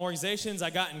started getting involved in organizations. I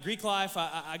got in Greek life.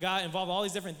 I got involved in all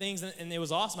these different things, and it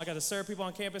was awesome. I got to serve people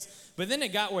on campus. But then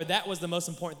it got where that was the most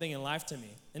important thing in life to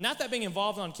me. And not that being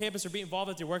involved on campus or being involved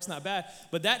with your work's not bad,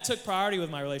 but that took priority with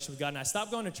my relationship with God. And I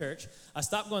stopped going to church. I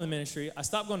stopped going to ministry. I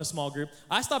stopped going to small group.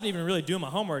 I stopped even really doing my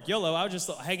homework. YOLO, I was just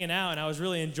hanging out, and I was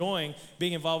really enjoying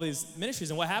being involved with these ministries.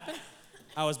 And what happened?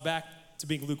 I was back to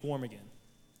being lukewarm again.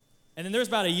 And then there was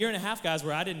about a year and a half, guys,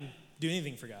 where I didn't do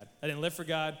anything for God. I didn't live for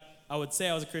God. I would say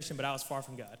I was a Christian, but I was far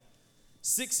from God.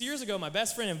 6 years ago, my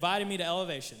best friend invited me to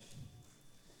Elevation.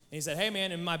 And he said, hey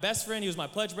man, and my best friend, he was my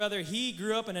pledge brother. He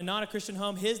grew up in a non-Christian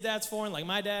home. His dad's foreign, like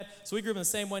my dad. So we grew up in the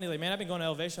same way. And he's like, man, I've been going to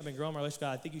Elevation. I've been growing my relationship with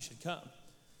God. I think you should come.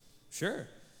 Sure.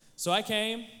 So I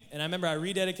came, and I remember I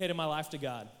rededicated my life to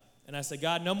God. And I said,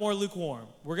 God, no more lukewarm.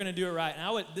 We're going to do it right.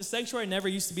 And this sanctuary never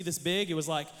used to be this big. It was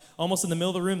like almost in the middle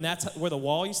of the room. That's where the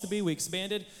wall used to be. We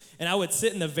expanded. And I would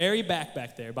sit in the very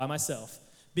back there by myself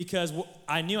because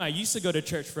I knew I used to go to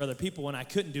church for other people and I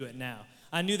couldn't do it now.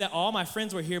 I knew that all my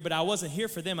friends were here, but I wasn't here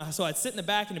for them. So I'd sit in the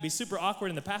back and it'd be super awkward,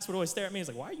 and the pastor would always stare at me. He's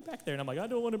like, why are you back there? And I'm like, I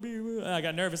don't want to be. And I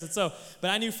got nervous. But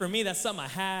I knew for me that's something I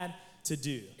had to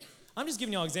do. I'm just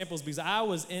giving y'all examples because I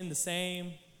was in the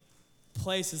same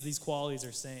place as these qualities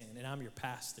are saying, and I'm your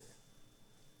pastor.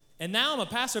 And now I'm a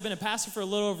pastor. I've been a pastor for a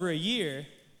little over a year.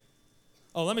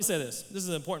 Oh, let me say this. This is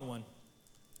an important one.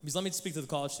 Because let me speak to the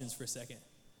college students for a second.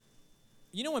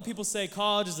 You know when people say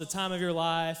college is the time of your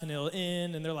life and it'll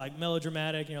end, and they're like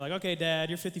melodramatic, and you're like, okay, Dad,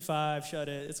 you're 55, shut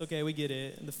it. It's okay, we get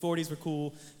it. And the 40s were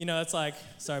cool. You know, it's like,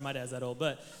 sorry, my dad's that old,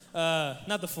 but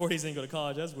not the 40s didn't go to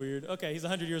college. That's weird. Okay, he's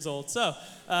 100 years old. So,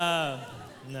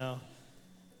 no.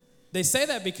 They say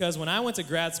that because when I went to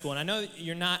grad school, and I know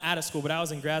you're not out of school, but I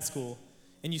was in grad school,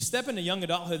 and you step into young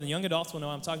adulthood, and young adults will know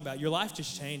what I'm talking about, your life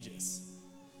just changes.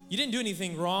 You didn't do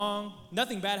anything wrong.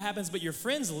 Nothing bad happens, but your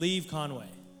friends leave Conway.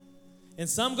 And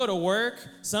some go to work,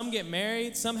 some get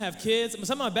married, some have kids.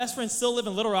 Some of my best friends still live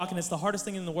in Little Rock, and it's the hardest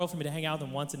thing in the world for me to hang out with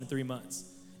them once in 3 months.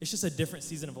 It's just a different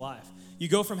season of life. You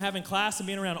go from having class and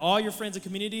being around all your friends and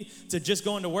community to just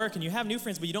going to work, and you have new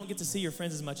friends, but you don't get to see your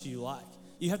friends as much as you like.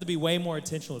 You have to be way more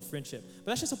intentional with friendship.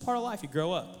 But that's just a part of life. You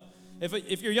grow up.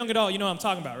 If you're a young adult, you know what I'm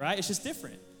talking about, right? It's just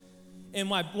different. And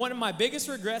one of my biggest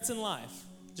regrets in life,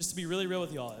 just to be really real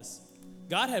with y'all, is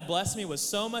God had blessed me with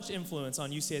so much influence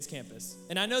on UCA's campus.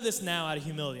 And I know this now out of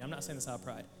humility. I'm not saying this out of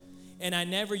pride. And I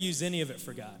never used any of it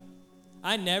for God.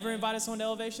 I never invited someone to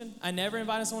Elevation. I never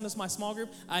invited someone to my small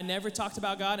group. I never talked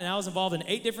about God. And I was involved in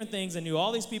 8 different things. I knew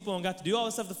all these people and got to do all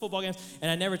this stuff at the football games. And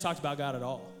I never talked about God at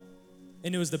all.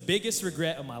 And it was the biggest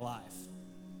regret of my life.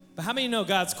 But how many know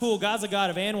God's cool? God's a God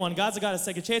of and one. God's a God of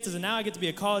second chances. And now I get to be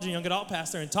a college and young adult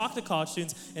pastor and talk to college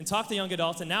students and talk to young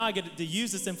adults. And now I get to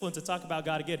use this influence to talk about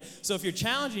God again. So if you're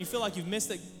challenged and you feel like you've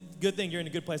missed a good thing, you're in a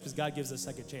good place because God gives us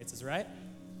second chances, right?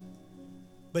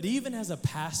 But even as a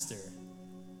pastor,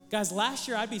 guys, last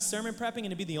year I'd be sermon prepping and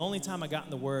it'd be the only time I got in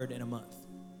the Word in a month.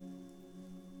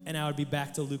 And I would be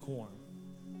back to lukewarm.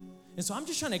 And so I'm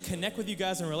just trying to connect with you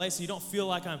guys and relate so you don't feel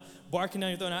like I'm barking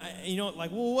down your throat. And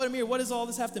like, well, what, Amir, what does all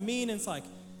this have to mean? And it's like,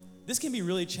 this can be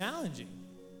really challenging.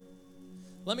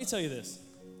 Let me tell you this.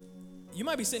 You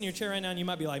might be sitting in your chair right now and you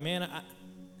might be like, man,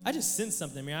 I just sense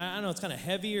something, Amir. I don't know, it's kind of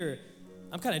heavy or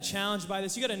I'm kind of challenged by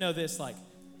this. You got to know this, like,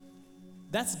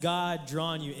 that's God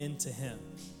drawing you into him.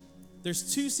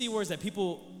 There's two C words that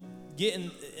people get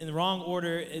in the wrong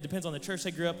order. It depends on the church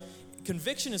they grew up.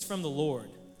 Conviction is from the Lord.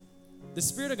 The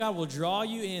Spirit of God will draw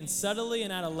you in subtly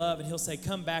and out of love, and he'll say,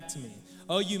 come back to me.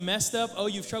 Oh, you messed up? Oh,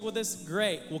 you've struggled with this?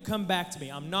 Great. Well, come back to me.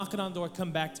 I'm knocking on the door.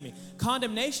 Come back to me.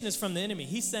 Condemnation is from the enemy.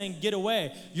 He's saying, get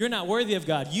away. You're not worthy of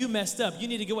God. You messed up. You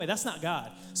need to get away. That's not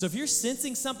God. So if you're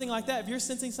sensing something like that, if you're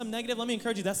sensing something negative, let me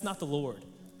encourage you, that's not the Lord.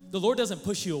 The Lord doesn't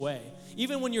push you away.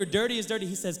 Even when you're dirty as dirty,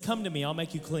 he says, come to me. I'll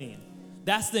make you clean.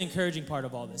 That's the encouraging part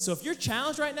of all this. So if you're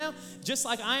challenged right now, just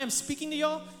like I am speaking to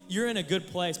y'all, you're in a good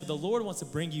place, but the Lord wants to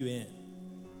bring you in.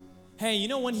 Hey, you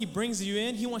know when he brings you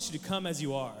in, he wants you to come as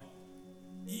you are.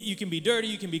 You can be dirty,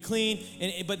 you can be clean,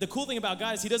 but the cool thing about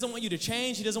God is he doesn't want you to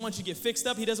change, he doesn't want you to get fixed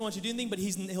up, he doesn't want you to do anything, but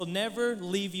he'll never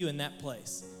leave you in that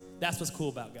place. That's what's cool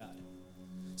about God.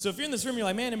 So if you're in this room, you're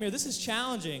like, man, Amir, this is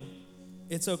challenging.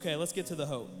 It's okay, let's get to the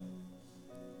hope.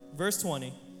 Verse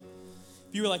 20,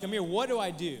 if you were like, Amir, what do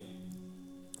I do?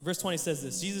 Verse 20 says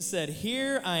this, Jesus said,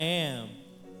 here I am.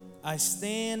 I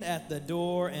stand at the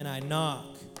door and I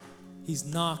knock. He's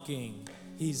knocking.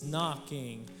 He's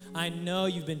knocking. I know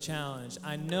you've been challenged.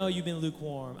 I know you've been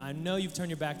lukewarm. I know you've turned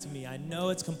your back to me. I know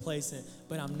it's complacent,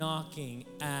 but I'm knocking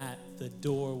at the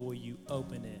door. Will you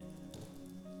open it?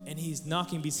 And he's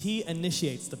knocking because he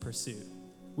initiates the pursuit.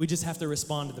 We just have to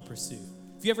respond to the pursuit.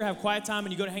 If you ever have quiet time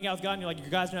and you go to hang out with God and you're like, your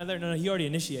guys are not there. No, he already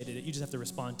initiated it. You just have to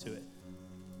respond to it.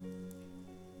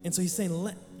 And so he's saying,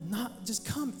 just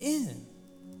come in.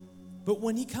 But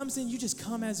when he comes in, you just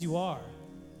come as you are.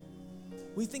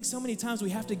 We think so many times we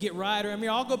have to get right. Or,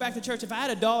 I'll go back to church. If I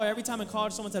had $1 every time in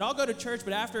college, someone said, I'll go to church,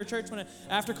 but after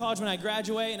college, when I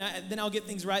graduate, then I'll get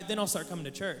things right, then I'll start coming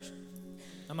to church.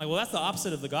 I'm like, well, that's the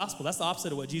opposite of the gospel. That's the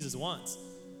opposite of what Jesus wants.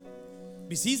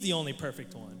 Because he's the only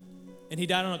perfect one. And he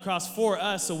died on a cross for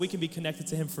us so we can be connected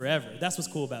to him forever. That's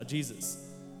what's cool about Jesus.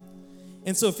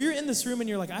 And so if you're in this room and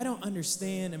you're like, I don't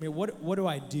understand, what do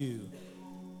I do?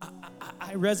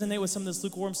 I resonate with some of this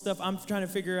lukewarm stuff I'm trying to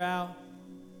figure out.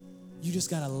 You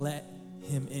just got to let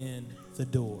him in the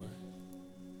door.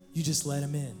 You just let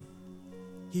him in.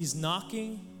 He's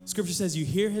knocking. Scripture says you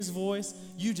hear his voice.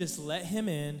 You just let him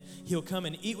in. He'll come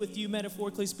and eat with you,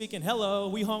 metaphorically speaking. Hello,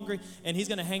 we hungry? And he's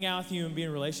going to hang out with you and be in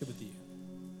a relationship with you.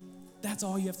 That's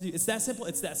all you have to do. It's that simple.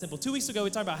 It's that simple. 2 weeks ago,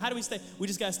 we talked about how do we stay? We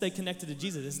just got to stay connected to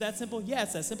Jesus. Is that simple? Yeah,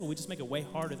 it's that simple. We just make it way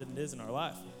harder than it is in our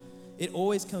life. It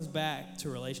always comes back to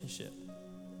relationship.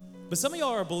 But some of y'all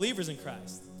are believers in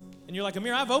Christ. And you're like,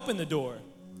 Amir, I've opened the door.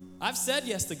 I've said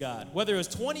yes to God. Whether it was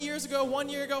 20 years ago, 1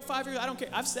 year ago, 5 years ago, I don't care.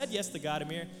 I've said yes to God,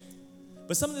 Amir.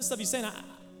 But some of this stuff you're saying,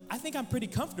 I think I'm pretty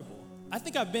comfortable. I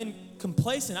think I've been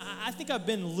complacent. I think I've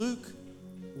been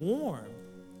lukewarm.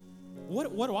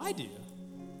 What do I do?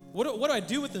 What do I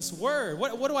do with this word?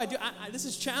 What do I do? This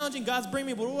is challenging. God's bringing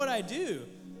me, but what do I do?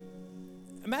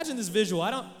 Imagine this visual.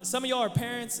 Some of y'all are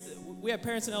parents. We have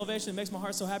parents in Elevation. It makes my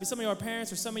heart so happy. Some of y'all are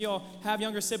parents, or some of y'all have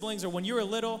younger siblings, or when you were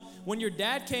little, when your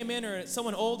dad came in, or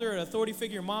someone older, an authority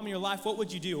figure, your mom in your life, what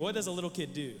would you do? What does a little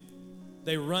kid do?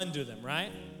 They run to them,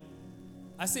 right?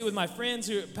 I see it with my friends,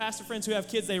 pastor friends who have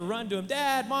kids, they run to them,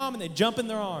 Dad, Mom, and they jump in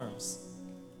their arms.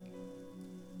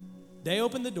 They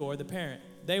opened the door, the parent,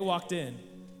 they walked in,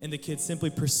 and the kid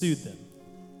simply pursued them.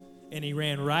 And he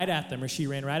ran right at them, or she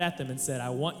ran right at them and said, I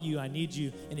want you, I need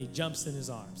you, and he jumps in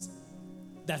his arms.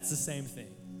 That's the same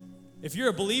thing. If you're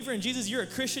a believer in Jesus, you're a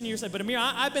Christian, you're saying, but Amir,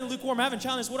 I've been lukewarm, I haven't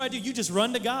challenged, what do? You just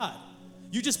run to God.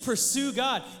 You just pursue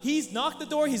God. He's knocked the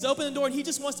door, he's opened the door, and he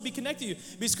just wants to be connected to you.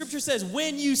 Because scripture says,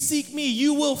 when you seek me,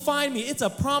 you will find me. It's a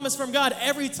promise from God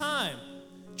every time.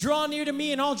 Draw near to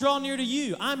me and I'll draw near to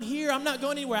you. I'm here, I'm not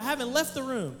going anywhere. I haven't left the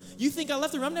room. You think I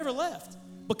left the room, I've never left.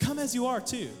 But come as you are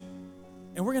too.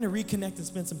 And we're going to reconnect and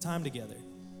spend some time together.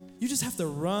 You just have to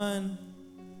run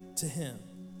to him.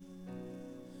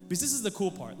 Because this is the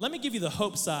cool part. Let me give you the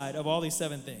hope side of all these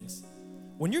 7 things.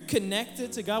 When you're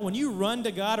connected to God, when you run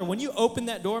to God, or when you open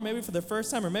that door, maybe for the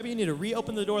first time, or maybe you need to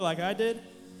reopen the door like I did,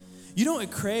 you don't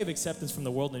crave acceptance from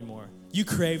the world anymore. You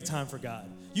crave time for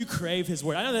God. You crave his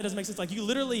word. I know that doesn't make sense. Like you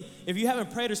literally, if you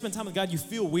haven't prayed or spent time with God, you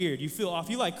feel weird. You feel off.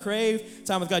 You crave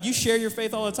time with God. You share your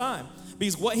faith all the time.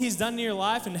 Because what he's done in your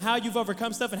life and how you've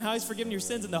overcome stuff and how he's forgiven your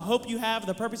sins and the hope you have,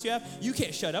 the purpose you have, you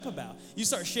can't shut up about. You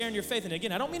start sharing your faith. And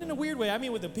again, I don't mean in a weird way. I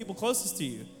mean with the people closest to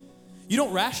you. You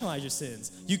don't rationalize your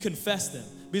sins. You confess them.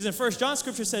 Because in 1 John,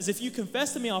 scripture says, if you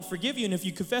confess to me, I'll forgive you. And if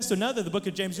you confess to another, the book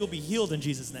of James, you'll be healed in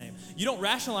Jesus' name. You don't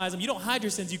rationalize them. You don't hide your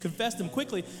sins. You confess them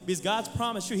quickly because God's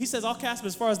promise is true. He says, I'll cast them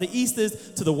as far as the east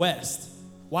is to the west.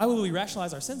 Why would we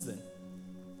rationalize our sins then?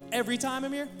 Every time,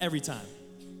 Amir? Every time.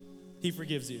 He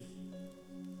forgives you.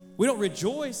 We don't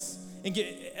rejoice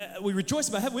we rejoice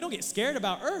about heaven. We don't get scared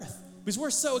about earth because we're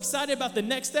so excited about the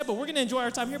next step, but we're going to enjoy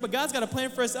our time here. But God's got a plan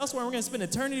for us elsewhere, and we're going to spend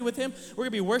eternity with him. We're going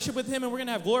to be worship with him, and we're going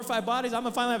to have glorified bodies. I'm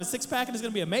going to finally have a six-pack, and it's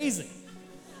going to be amazing.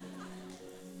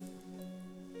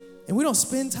 And we don't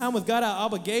spend time with God out of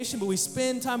obligation, but we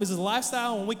spend time as his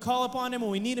lifestyle. When we call upon him,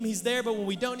 when we need him, he's there. But when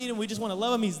we don't need him, we just want to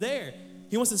love him, he's there.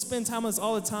 He wants to spend time with us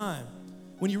all the time.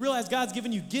 When you realize God's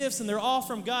given you gifts and they're all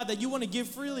from God, that you want to give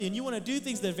freely and you want to do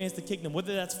things that advance the kingdom,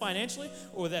 whether that's financially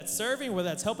or whether that's serving, or whether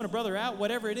that's helping a brother out,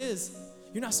 whatever it is,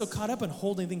 you're not so caught up in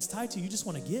holding things tight to you. You just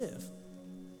want to give.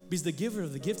 Because the giver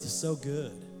of the gift is so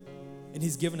good. And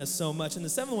he's given us so much. And the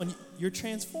seventh one, you're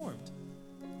transformed.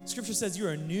 Scripture says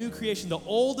you're a new creation. The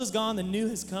old is gone, the new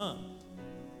has come.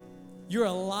 You're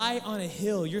a light on a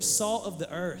hill. You're salt of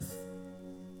the earth.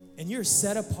 And you're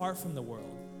set apart from the world.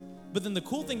 But then the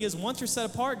cool thing is, once you're set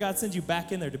apart, God sends you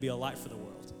back in there to be a light for the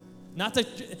world.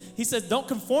 He says, don't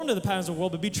conform to the patterns of the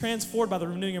world, but be transformed by the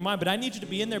renewing of your mind. But I need you to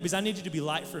be in there because I need you to be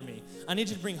light for me. I need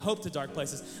you to bring hope to dark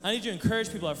places. I need you to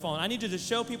encourage people that are fallen. I need you to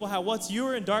show people how once you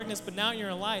were in darkness, but now you're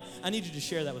in light. I need you to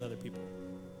share that with other people.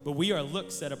 But we are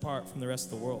set apart from the rest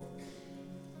of the world.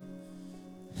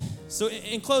 So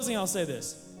in closing, I'll say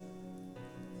this.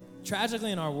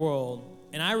 Tragically in our world,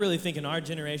 and I really think in our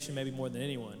generation maybe more than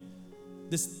anyone,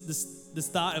 this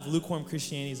thought of lukewarm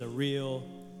Christianity is a real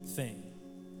thing.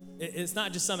 It's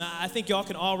not just something, I think y'all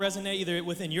can all resonate either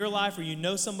within your life or you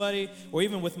know somebody or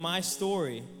even with my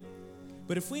story.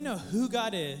 But if we know who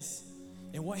God is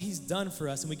and what he's done for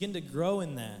us and we begin to grow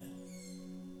in that,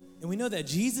 and we know that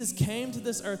Jesus came to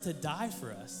this earth to die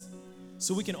for us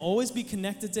so we can always be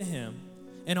connected to him,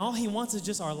 and all he wants is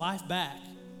just our life back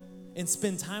and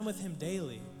spend time with him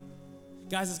daily.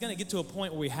 Guys, it's going to get to a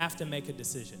point where we have to make a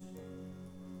decision.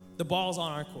 The ball's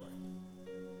on our court.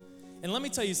 And let me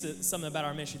tell you something about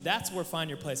our ministry. That's where Find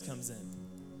Your Place comes in.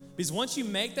 Because once you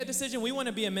make that decision, we want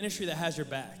to be a ministry that has your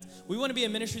back. We want to be a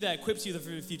ministry that equips you for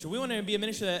the future. We want to be a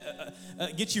ministry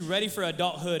that gets you ready for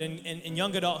adulthood and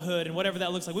young adulthood and whatever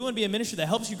that looks like. We want to be a ministry that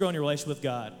helps you grow in your relationship with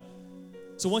God.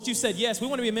 So once you said yes, we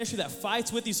want to be a ministry that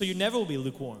fights with you so you never will be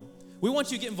lukewarm. We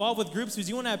want you to get involved with groups because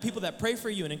you want to have people that pray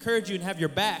for you and encourage you and have your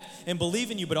back and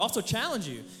believe in you, but also challenge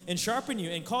you and sharpen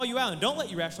you and call you out and don't let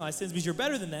you rationalize sins because you're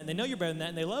better than that and they know you're better than that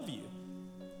and they love you.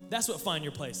 That's what Find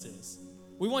Your Place is.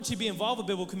 We want you to be involved with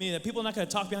biblical community, that people are not going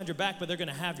to talk behind your back, but they're going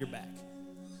to have your back.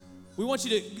 We want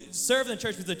you to serve in the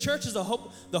church because the church is the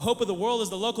hope of the world is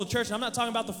the local church. And I'm not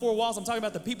talking about the four walls. I'm talking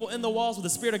about the people in the walls with the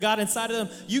Spirit of God inside of them.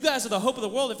 You guys are the hope of the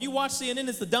world. If you watch CNN,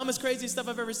 it's the dumbest, craziest stuff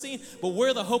I've ever seen. But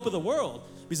we're the hope of the world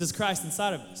because it's Christ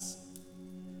inside of us.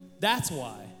 That's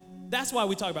why. That's why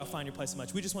we talk about Find Your Place so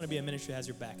much. We just want to be a ministry that has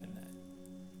your back in that.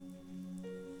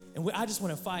 And I just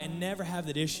want to fight and never have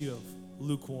that issue of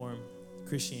lukewarm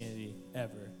Christianity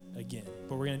ever again.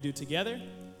 But we're going to do it together.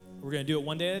 We're going to do it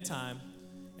one day at a time.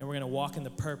 And we're going to walk in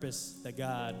the purpose that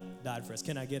God died for us.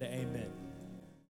 Can I get an amen?